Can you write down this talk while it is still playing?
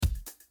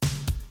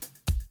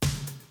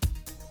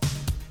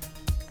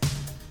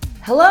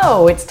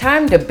Hello, it's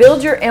time to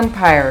build your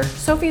empire.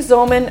 Sophie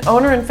Zollman,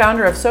 owner and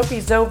founder of Sophie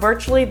Zo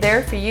Virtually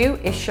There For You,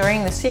 is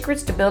sharing the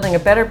secrets to building a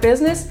better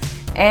business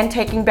and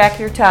taking back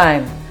your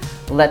time.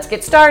 Let's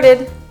get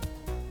started.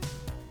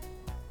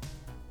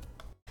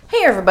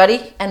 Hey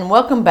everybody, and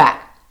welcome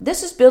back.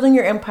 This is Building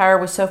Your Empire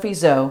with Sophie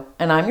Zo,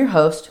 and I'm your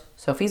host,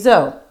 Sophie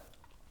Zo.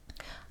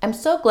 I'm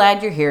so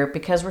glad you're here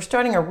because we're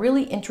starting a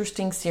really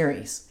interesting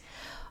series.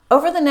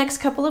 Over the next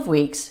couple of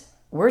weeks,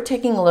 we're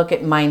taking a look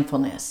at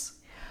mindfulness.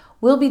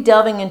 We'll be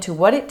delving into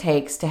what it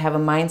takes to have a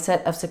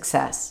mindset of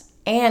success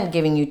and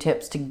giving you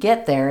tips to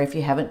get there if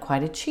you haven't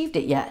quite achieved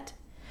it yet.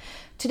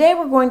 Today,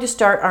 we're going to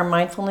start our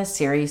mindfulness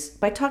series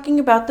by talking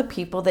about the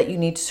people that you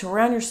need to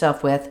surround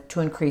yourself with to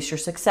increase your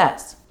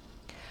success.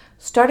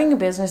 Starting a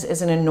business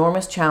is an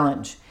enormous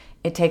challenge.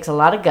 It takes a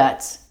lot of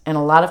guts and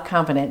a lot of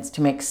confidence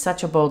to make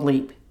such a bold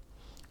leap.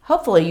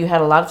 Hopefully, you had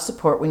a lot of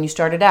support when you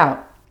started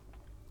out.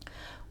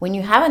 When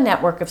you have a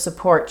network of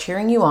support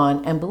cheering you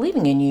on and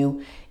believing in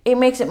you, it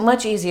makes it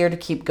much easier to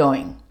keep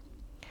going.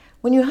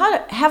 When you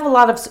have a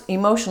lot of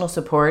emotional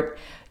support,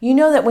 you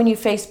know that when you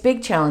face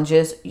big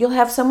challenges, you'll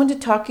have someone to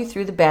talk you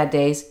through the bad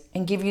days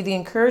and give you the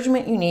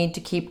encouragement you need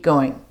to keep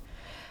going.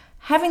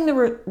 Having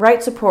the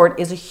right support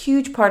is a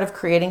huge part of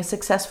creating a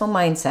successful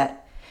mindset,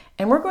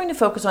 and we're going to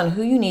focus on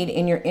who you need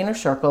in your inner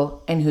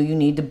circle and who you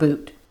need to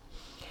boot.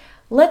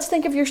 Let's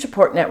think of your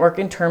support network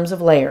in terms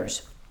of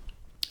layers.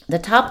 The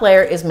top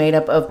layer is made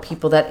up of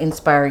people that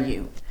inspire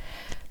you.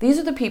 These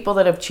are the people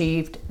that have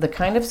achieved the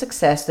kind of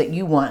success that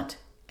you want,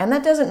 and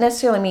that doesn't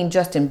necessarily mean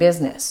just in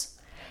business.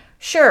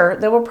 Sure,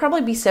 there will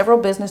probably be several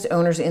business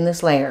owners in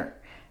this layer,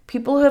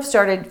 people who have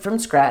started from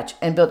scratch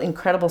and built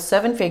incredible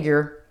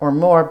seven-figure or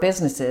more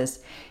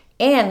businesses,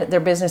 and their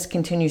business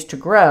continues to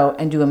grow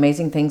and do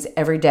amazing things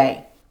every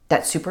day.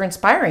 That's super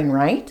inspiring,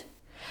 right?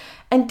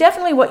 And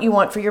definitely what you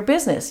want for your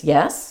business,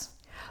 yes?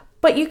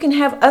 But you can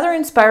have other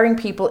inspiring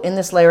people in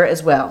this layer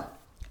as well.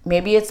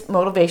 Maybe it's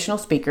motivational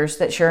speakers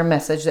that share a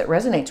message that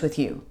resonates with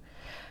you.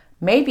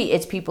 Maybe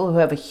it's people who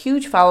have a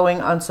huge following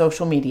on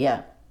social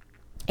media.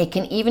 It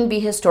can even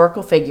be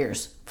historical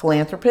figures,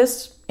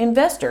 philanthropists,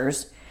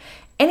 investors,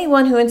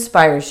 anyone who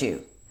inspires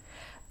you.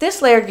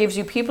 This layer gives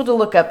you people to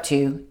look up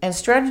to and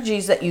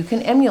strategies that you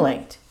can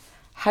emulate.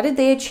 How did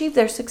they achieve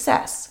their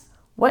success?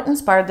 What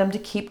inspired them to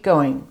keep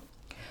going?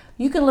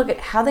 You can look at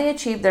how they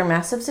achieved their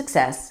massive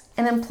success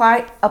and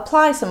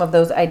apply some of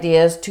those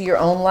ideas to your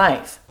own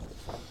life.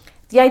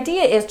 The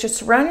idea is to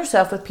surround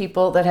yourself with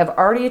people that have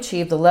already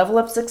achieved the level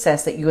of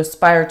success that you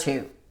aspire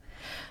to.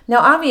 Now,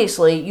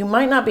 obviously, you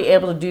might not be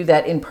able to do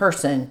that in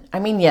person. I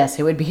mean, yes,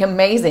 it would be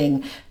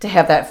amazing to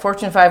have that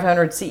Fortune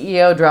 500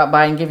 CEO drop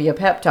by and give you a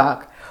pep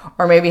talk,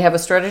 or maybe have a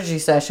strategy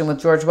session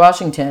with George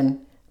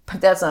Washington, but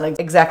that's not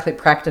exactly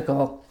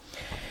practical.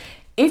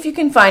 If you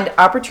can find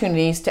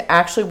opportunities to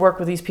actually work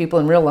with these people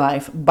in real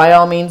life, by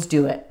all means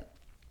do it.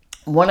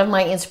 One of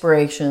my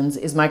inspirations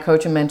is my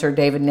coach and mentor,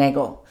 David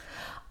Nagel.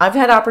 I've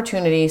had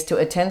opportunities to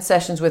attend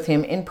sessions with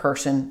him in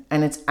person,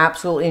 and it's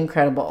absolutely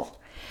incredible.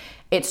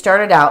 It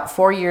started out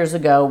 4 years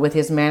ago with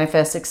his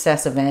Manifest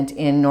Success event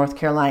in North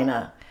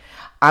Carolina.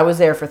 I was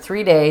there for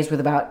 3 days with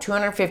about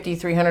 250,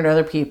 300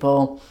 other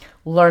people,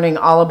 learning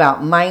all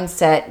about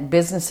mindset,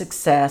 business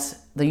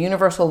success, the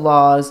universal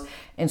laws,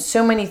 and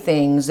so many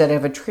things that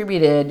have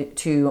attributed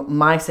to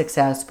my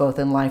success both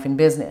in life and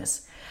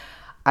business.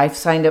 I've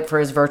signed up for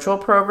his virtual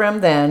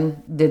program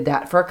then, did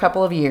that for a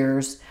couple of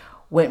years,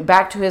 went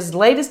back to his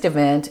latest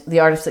event, the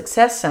Art of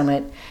Success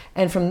Summit,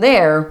 and from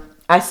there,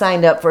 I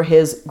signed up for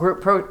his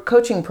group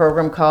coaching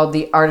program called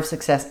the Art of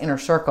Success Inner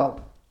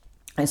Circle.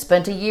 I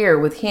spent a year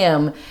with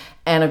him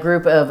and a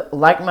group of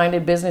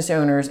like-minded business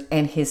owners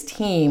and his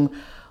team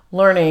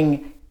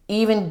learning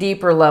even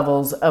deeper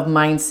levels of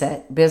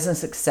mindset, business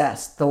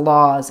success, the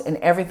laws, and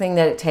everything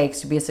that it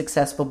takes to be a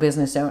successful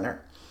business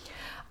owner.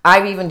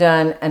 I've even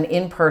done an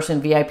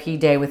in-person VIP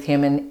day with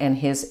him and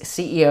his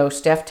CEO,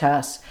 Steph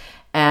Tuss,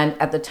 and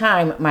at the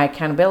time, my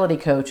accountability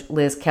coach,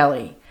 Liz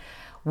Kelly.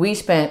 We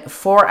spent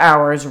 4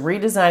 hours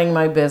redesigning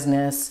my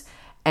business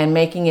and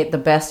making it the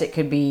best it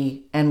could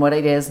be and what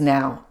it is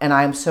now. And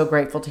I'm so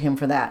grateful to him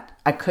for that.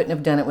 I couldn't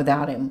have done it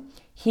without him.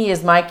 He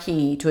is my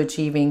key to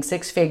achieving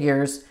six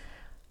figures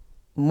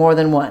more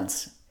than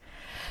once.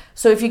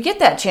 So if you get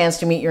that chance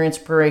to meet your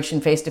inspiration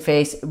face to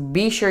face,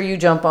 be sure you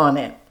jump on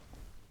it.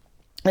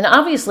 And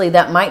obviously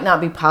that might not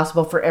be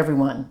possible for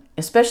everyone,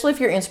 especially if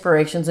your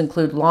inspirations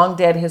include long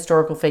dead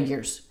historical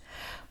figures.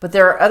 But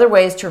there are other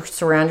ways to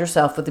surround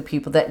yourself with the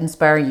people that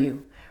inspire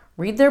you.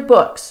 Read their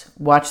books,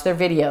 watch their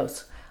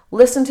videos,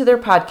 listen to their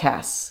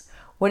podcasts,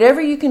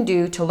 whatever you can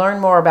do to learn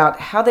more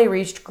about how they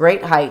reached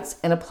great heights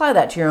and apply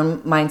that to your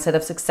own mindset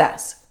of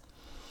success.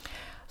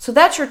 So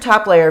that's your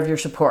top layer of your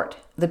support,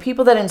 the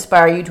people that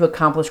inspire you to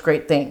accomplish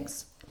great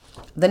things.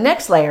 The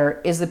next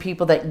layer is the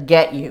people that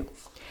get you.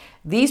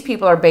 These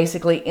people are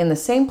basically in the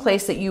same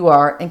place that you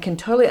are and can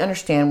totally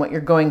understand what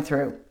you're going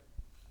through.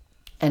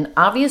 An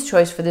obvious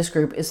choice for this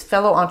group is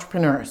fellow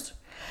entrepreneurs.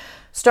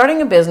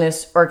 Starting a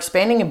business or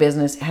expanding a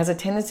business has a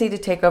tendency to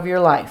take over your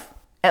life,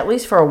 at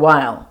least for a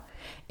while.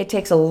 It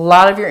takes a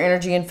lot of your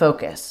energy and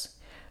focus.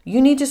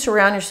 You need to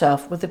surround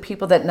yourself with the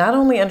people that not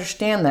only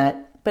understand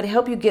that, but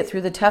help you get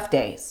through the tough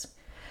days.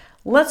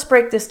 Let's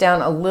break this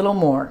down a little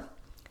more.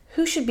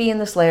 Who should be in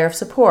this layer of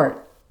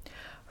support?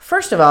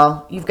 First of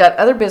all, you've got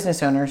other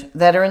business owners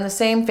that are in the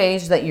same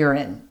phase that you're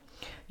in.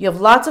 You have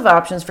lots of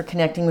options for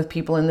connecting with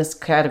people in this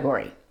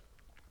category.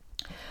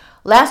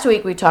 Last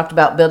week, we talked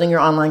about building your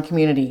online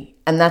community,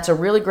 and that's a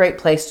really great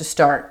place to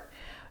start.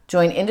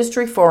 Join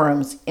industry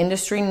forums,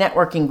 industry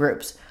networking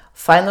groups,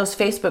 find those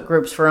Facebook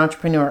groups for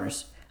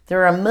entrepreneurs.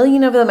 There are a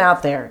million of them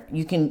out there.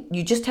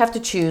 You just have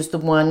to choose the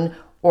one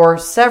or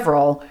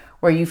several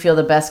where you feel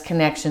the best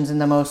connections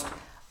and the most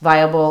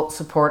viable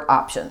support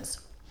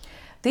options.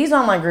 These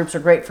online groups are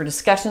great for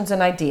discussions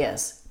and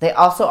ideas. They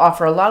also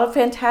offer a lot of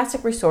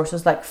fantastic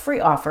resources like free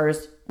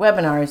offers,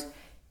 webinars,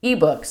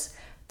 ebooks,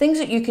 things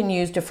that you can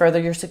use to further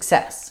your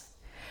success.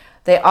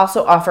 They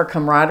also offer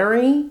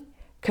camaraderie,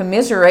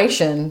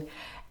 commiseration,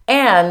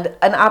 and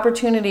an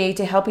opportunity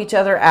to help each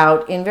other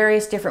out in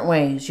various different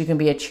ways. You can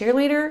be a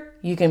cheerleader,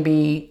 you can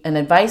be an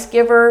advice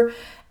giver,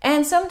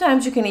 and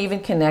sometimes you can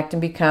even connect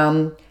and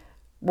become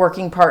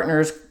working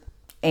partners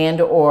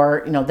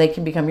or they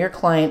can become your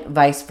client,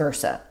 vice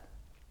versa.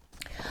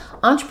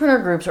 Entrepreneur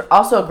groups are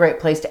also a great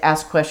place to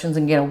ask questions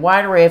and get a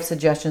wide array of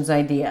suggestions and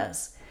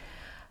ideas.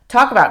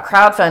 Talk about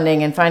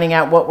crowdfunding and finding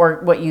out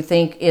what you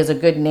think is a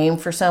good name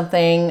for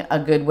something, a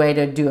good way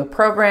to do a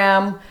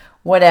program,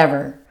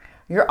 whatever.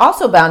 You're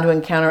also bound to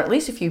encounter at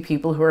least a few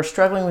people who are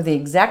struggling with the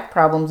exact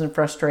problems and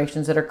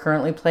frustrations that are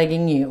currently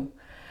plaguing you.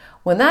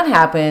 When that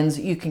happens,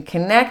 you can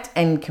connect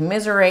and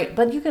commiserate,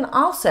 but you can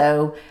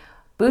also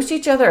boost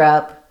each other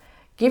up,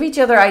 give each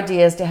other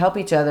ideas to help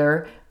each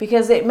other,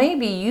 because it may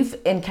be you've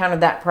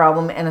encountered that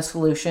problem and a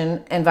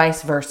solution, and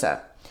vice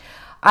versa.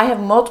 I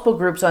have multiple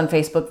groups on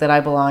Facebook that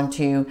I belong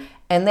to,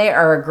 and they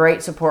are a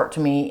great support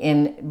to me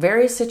in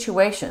various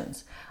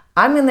situations.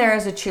 I'm in there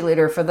as a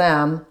cheerleader for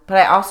them, but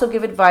I also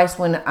give advice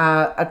when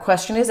a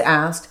question is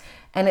asked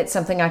and it's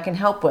something I can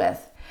help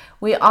with.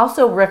 We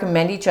also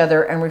recommend each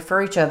other and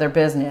refer each other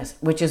business,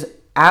 which is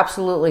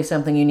absolutely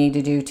something you need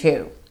to do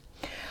too.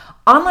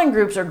 Online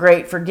groups are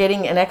great for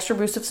getting an extra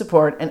boost of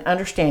support and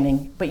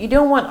understanding, but you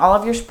don't want all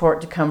of your support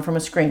to come from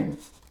a screen.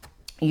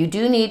 You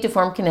do need to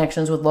form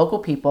connections with local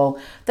people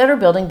that are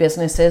building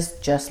businesses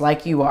just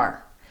like you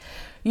are.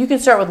 You can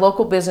start with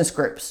local business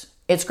groups.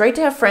 It's great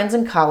to have friends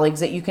and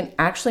colleagues that you can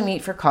actually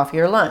meet for coffee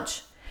or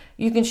lunch.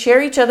 You can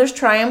share each other's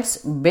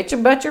triumphs, bitch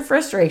about your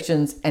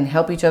frustrations, and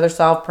help each other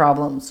solve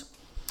problems.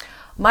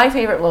 My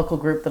favorite local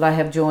group that I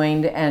have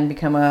joined and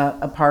become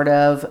a part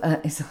of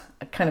is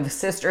a kind of a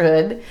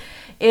sisterhood,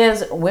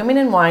 is Women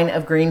in Wine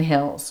of Green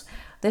Hills.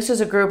 This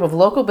is a group of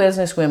local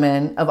business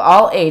women of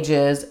all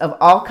ages, of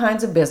all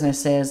kinds of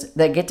businesses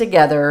that get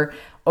together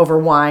over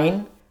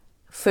wine,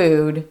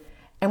 food,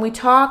 and we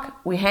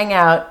talk, we hang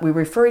out, we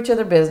refer each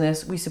other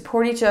business, we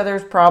support each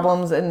other's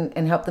problems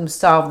and help them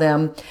solve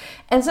them.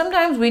 And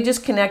sometimes we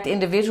just connect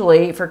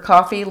individually for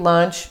coffee,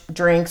 lunch,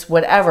 drinks,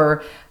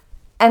 whatever,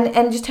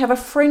 and just have a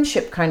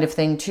friendship kind of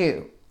thing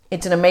too.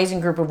 It's an amazing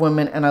group of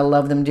women and I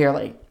love them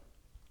dearly.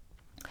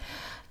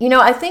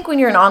 I think when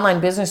you're an online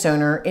business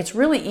owner, it's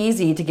really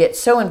easy to get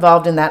so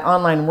involved in that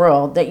online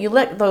world that you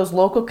let those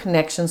local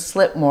connections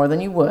slip more than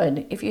you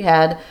would if you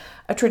had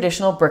a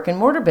traditional brick and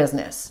mortar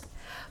business.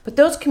 But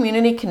those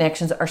community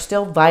connections are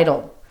still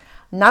vital.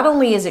 Not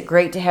only is it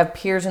great to have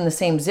peers in the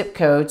same zip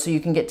code so you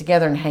can get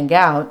together and hang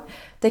out,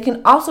 they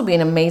can also be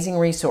an amazing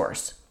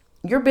resource.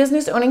 Your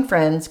business owning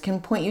friends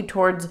can point you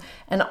towards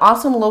an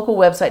awesome local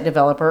website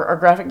developer or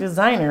graphic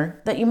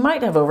designer that you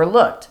might have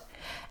overlooked.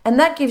 And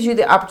that gives you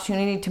the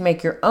opportunity to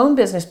make your own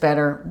business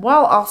better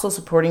while also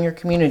supporting your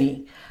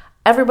community.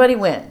 Everybody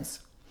wins.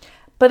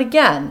 But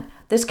again,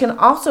 this can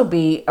also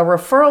be a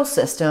referral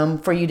system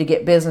for you to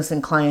get business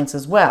and clients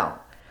as well.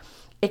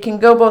 It can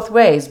go both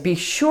ways. Be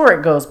sure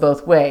it goes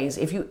both ways.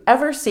 If you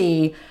ever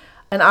see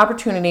an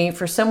opportunity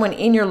for someone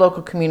in your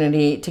local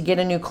community to get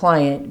a new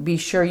client, be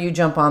sure you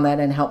jump on that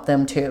and help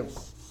them too.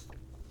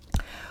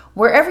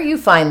 Wherever you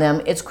find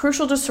them, it's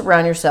crucial to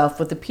surround yourself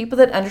with the people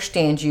that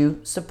understand you,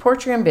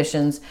 support your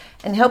ambitions,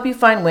 and help you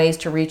find ways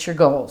to reach your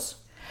goals.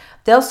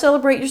 They'll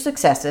celebrate your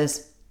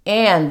successes,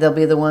 and they'll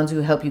be the ones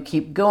who help you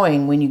keep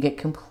going when you get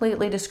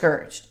completely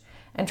discouraged.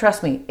 And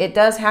trust me, it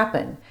does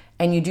happen,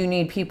 and you do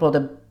need people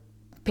to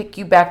pick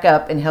you back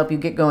up and help you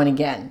get going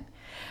again.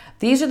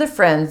 These are the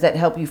friends that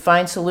help you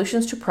find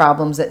solutions to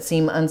problems that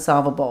seem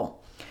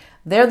unsolvable.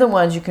 They're the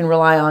ones you can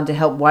rely on to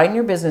help widen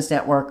your business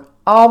network,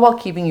 all while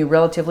keeping you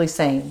relatively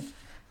sane.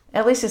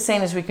 At least as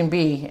sane as we can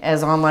be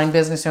as online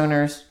business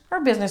owners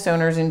or business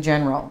owners in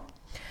general.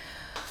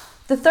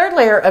 The third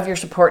layer of your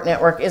support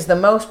network is the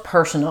most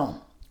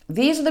personal.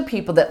 These are the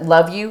people that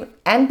love you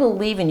and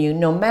believe in you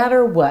no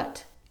matter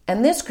what.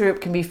 And this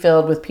group can be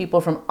filled with people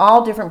from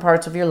all different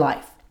parts of your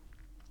life.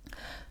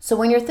 So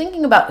when you're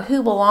thinking about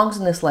who belongs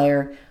in this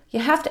layer, you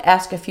have to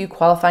ask a few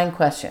qualifying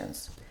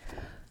questions.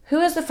 Who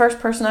is the first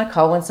person I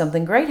call when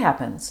something great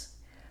happens?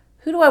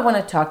 Who do I want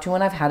to talk to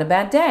when I've had a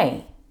bad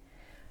day?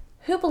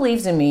 Who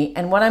believes in me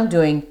and what I'm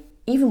doing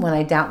even when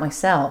I doubt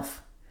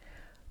myself?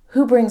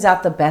 Who brings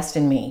out the best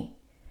in me?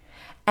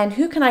 And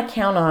who can I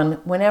count on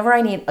whenever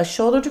I need a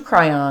shoulder to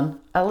cry on,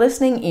 a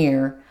listening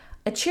ear,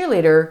 a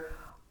cheerleader,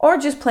 or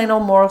just plain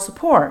old moral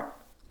support?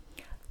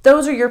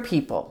 Those are your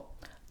people,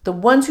 the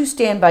ones who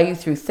stand by you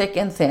through thick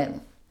and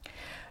thin.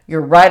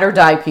 Your ride or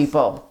die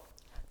people.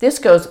 This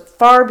goes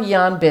far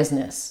beyond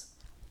business.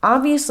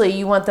 Obviously,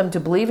 you want them to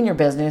believe in your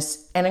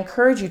business and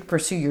encourage you to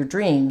pursue your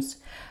dreams,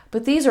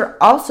 but these are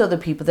also the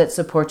people that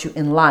support you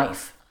in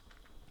life.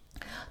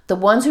 The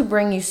ones who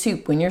bring you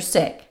soup when you're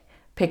sick,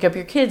 pick up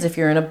your kids if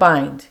you're in a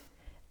bind,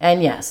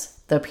 and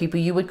yes, the people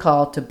you would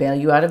call to bail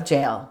you out of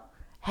jail.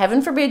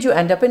 Heaven forbid you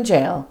end up in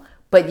jail,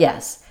 but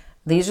yes,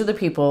 these are the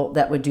people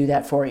that would do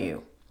that for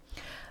you.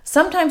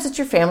 Sometimes it's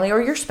your family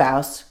or your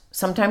spouse.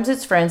 Sometimes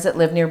it's friends that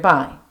live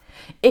nearby.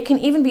 It can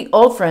even be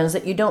old friends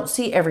that you don't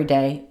see every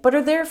day, but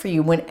are there for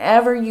you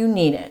whenever you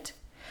need it.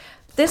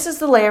 This is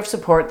the layer of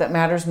support that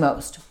matters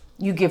most.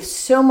 You give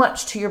so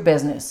much to your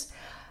business,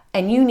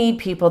 and you need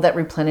people that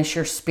replenish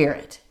your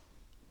spirit.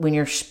 When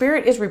your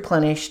spirit is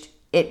replenished,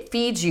 it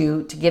feeds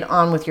you to get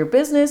on with your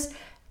business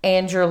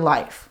and your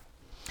life.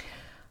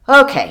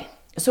 Okay,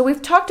 so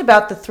we've talked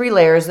about the 3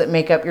 layers that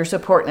make up your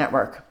support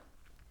network.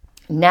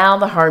 Now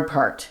the hard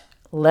part.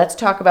 Let's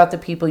talk about the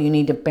people you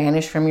need to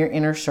banish from your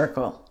inner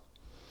circle.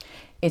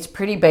 It's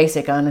pretty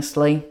basic,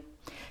 honestly.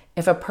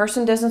 If a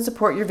person doesn't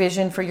support your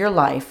vision for your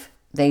life,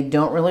 they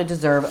don't really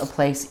deserve a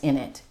place in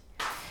it.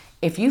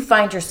 If you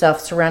find yourself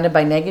surrounded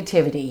by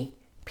negativity,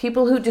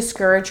 people who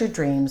discourage your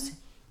dreams,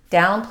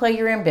 downplay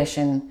your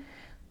ambition,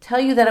 tell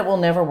you that it will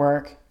never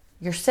work,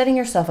 you're setting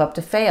yourself up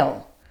to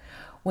fail.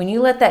 When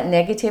you let that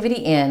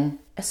negativity in,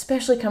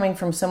 especially coming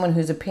from someone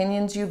whose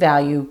opinions you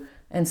value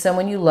and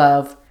someone you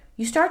love,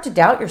 you start to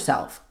doubt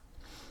yourself.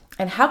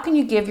 And how can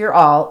you give your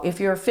all if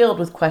you're filled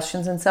with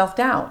questions and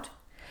self-doubt?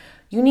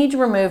 You need to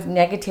remove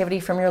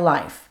negativity from your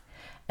life.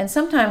 And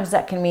sometimes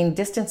that can mean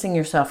distancing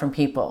yourself from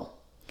people.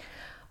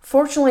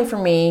 Fortunately for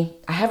me,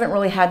 I haven't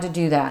really had to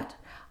do that.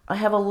 I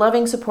have a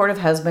loving, supportive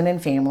husband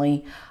and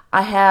family.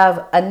 I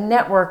have a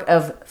network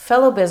of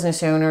fellow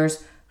business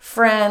owners,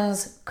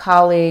 friends,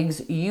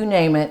 colleagues, you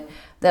name it,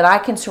 that I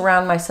can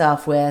surround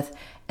myself with,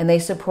 and they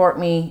support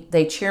me,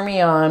 they cheer me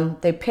on,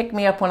 they pick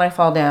me up when I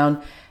fall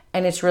down,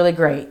 and it's really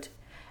great.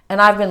 And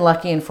I've been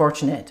lucky and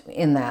fortunate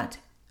in that.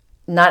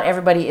 Not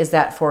everybody is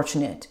that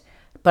fortunate,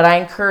 but I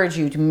encourage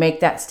you to make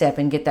that step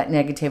and get that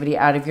negativity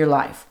out of your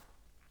life.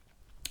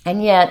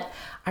 And yet,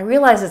 I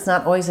realize it's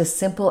not always as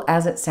simple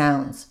as it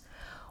sounds.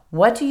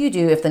 What do you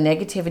do if the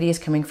negativity is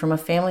coming from a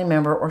family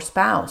member or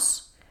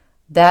spouse?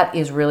 That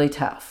is really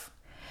tough.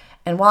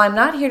 And while I'm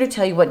not here to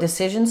tell you what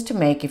decisions to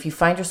make if you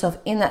find yourself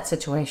in that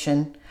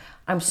situation,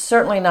 I'm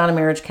certainly not a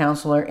marriage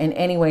counselor in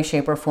any way,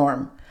 shape, or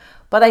form.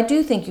 But I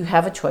do think you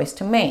have a choice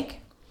to make.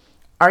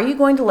 Are you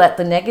going to let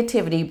the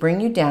negativity bring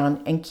you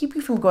down and keep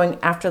you from going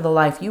after the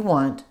life you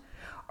want?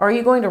 Or are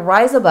you going to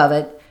rise above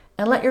it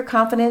and let your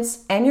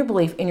confidence and your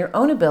belief in your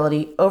own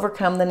ability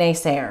overcome the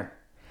naysayer?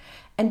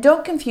 And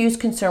don't confuse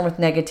concern with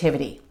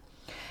negativity.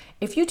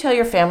 If you tell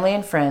your family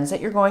and friends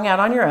that you're going out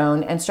on your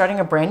own and starting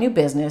a brand new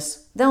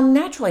business, they'll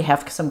naturally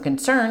have some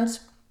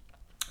concerns.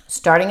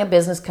 Starting a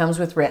business comes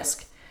with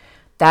risk.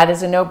 That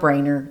is a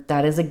no-brainer.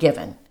 That is a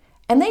given.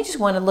 And they just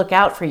want to look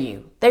out for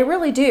you. They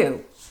really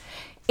do.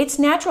 It's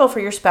natural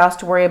for your spouse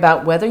to worry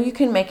about whether you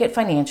can make it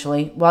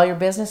financially while your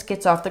business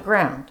gets off the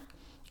ground.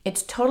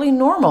 It's totally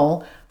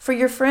normal for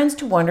your friends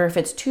to wonder if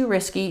it's too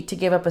risky to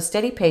give up a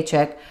steady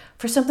paycheck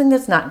for something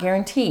that's not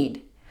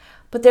guaranteed.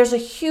 But there's a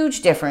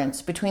huge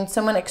difference between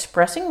someone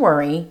expressing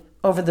worry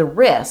over the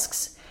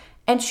risks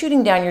and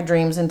shooting down your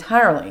dreams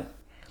entirely.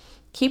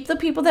 Keep the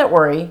people that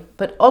worry,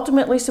 but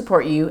ultimately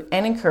support you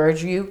and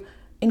encourage you,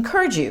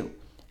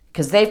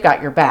 because they've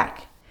got your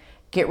back.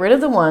 Get rid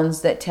of the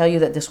ones that tell you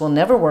that this will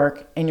never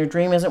work and your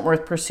dream isn't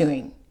worth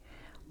pursuing.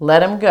 Let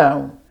them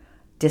go.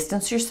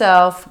 Distance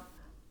yourself.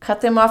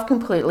 Cut them off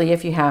completely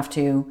if you have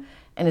to.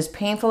 And as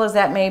painful as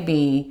that may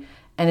be,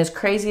 and as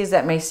crazy as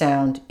that may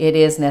sound, it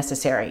is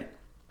necessary.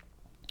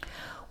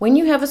 When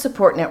you have a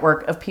support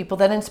network of people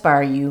that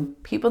inspire you,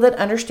 people that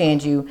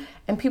understand you,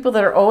 and people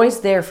that are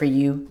always there for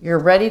you, you're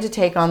ready to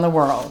take on the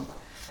world.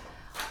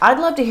 I'd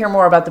love to hear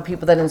more about the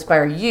people that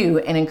inspire you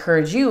and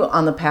encourage you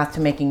on the path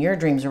to making your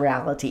dreams a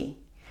reality.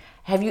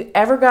 Have you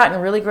ever gotten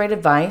really great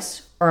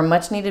advice or a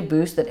much needed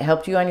boost that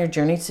helped you on your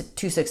journey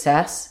to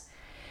success?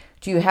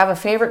 Do you have a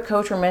favorite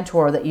coach or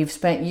mentor that you've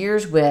spent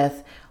years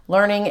with,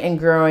 learning and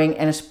growing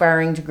and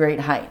aspiring to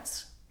great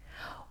heights?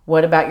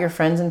 What about your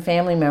friends and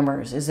family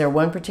members? Is there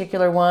one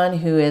particular one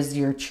who is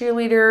your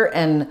cheerleader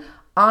and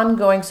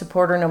ongoing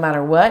supporter no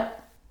matter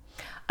what?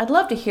 I'd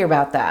love to hear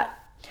about that.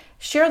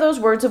 Share those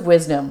words of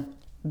wisdom.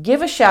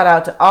 Give a shout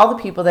out to all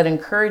the people that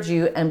encourage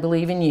you and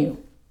believe in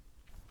you.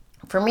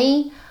 For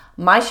me,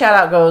 my shout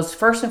out goes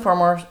first and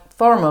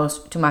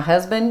foremost to my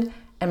husband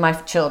and my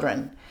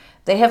children.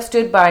 They have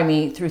stood by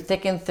me through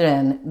thick and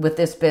thin with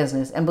this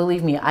business, and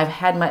believe me, I've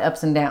had my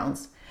ups and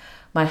downs.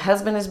 My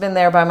husband has been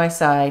there by my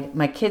side,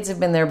 my kids have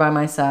been there by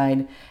my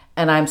side,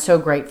 and I'm so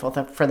grateful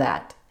for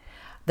that.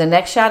 The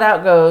next shout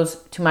out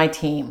goes to my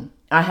team.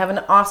 I have an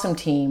awesome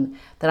team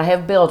that I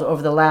have built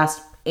over the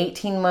last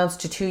 18 months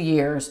to 2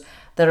 years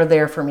that are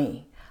there for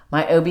me.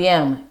 My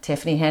OBM,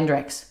 Tiffany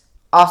Hendricks,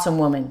 awesome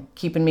woman,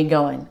 keeping me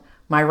going.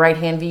 My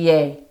right-hand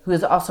VA, who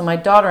is also my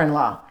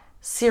daughter-in-law,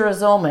 Sarah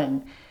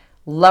Zolman.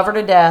 Love her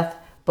to death,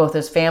 both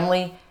as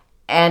family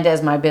and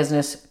as my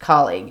business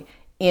colleague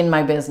in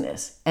my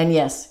business. And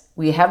yes,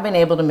 we have been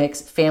able to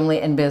mix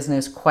family and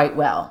business quite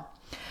well.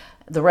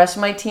 The rest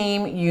of my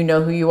team, you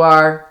know who you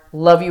are.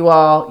 Love you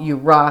all. You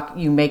rock.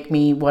 You make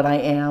me what I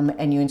am,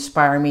 and you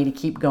inspire me to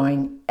keep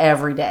going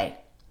every day.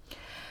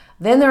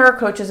 Then there are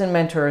coaches and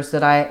mentors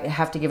that I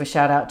have to give a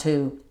shout out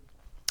to.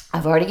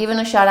 I've already given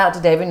a shout out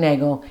to David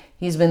Nagel.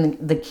 He's been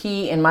the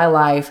key in my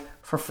life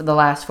for the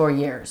last 4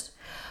 years.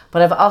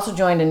 But I've also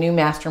joined a new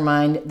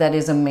mastermind that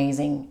is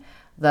amazing.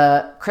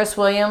 The Chris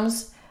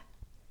Williams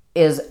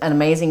is an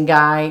amazing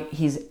guy.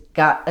 He's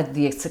got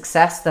the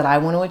success that I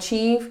want to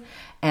achieve,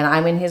 and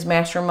I'm in his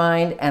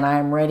mastermind, and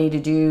I'm ready to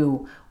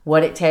do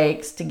what it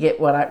takes to get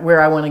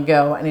where I want to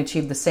go and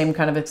achieve the same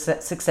kind of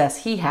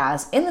success he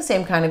has in the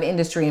same kind of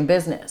industry and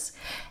business.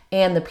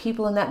 And the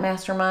people in that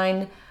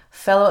mastermind,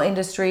 fellow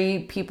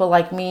industry people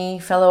like me,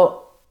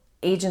 fellow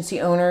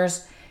agency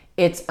owners,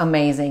 it's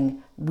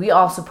amazing. We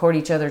all support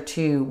each other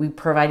too. We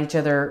provide each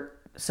other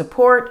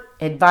support,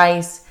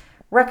 advice,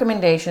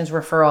 recommendations,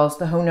 referrals,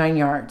 the whole 9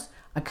 yards.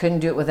 I couldn't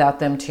do it without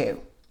them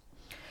too.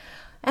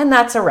 And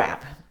that's a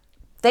wrap.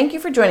 Thank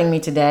you for joining me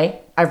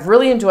today. I've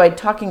really enjoyed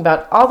talking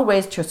about all the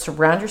ways to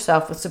surround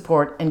yourself with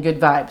support and good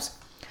vibes.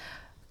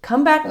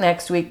 Come back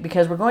next week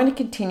because we're going to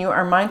continue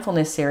our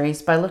mindfulness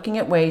series by looking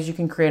at ways you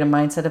can create a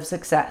mindset of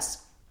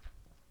success.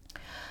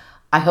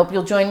 I hope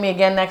you'll join me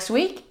again next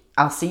week.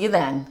 I'll see you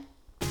then.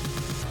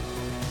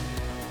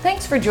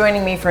 Thanks for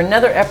joining me for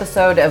another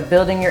episode of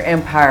Building Your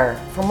Empire.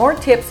 For more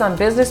tips on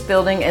business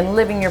building and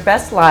living your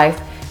best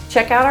life,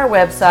 check out our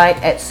website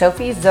at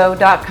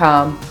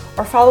sophiezo.com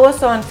or follow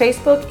us on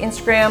Facebook,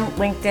 Instagram,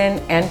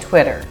 LinkedIn, and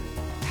Twitter.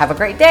 Have a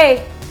great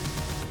day.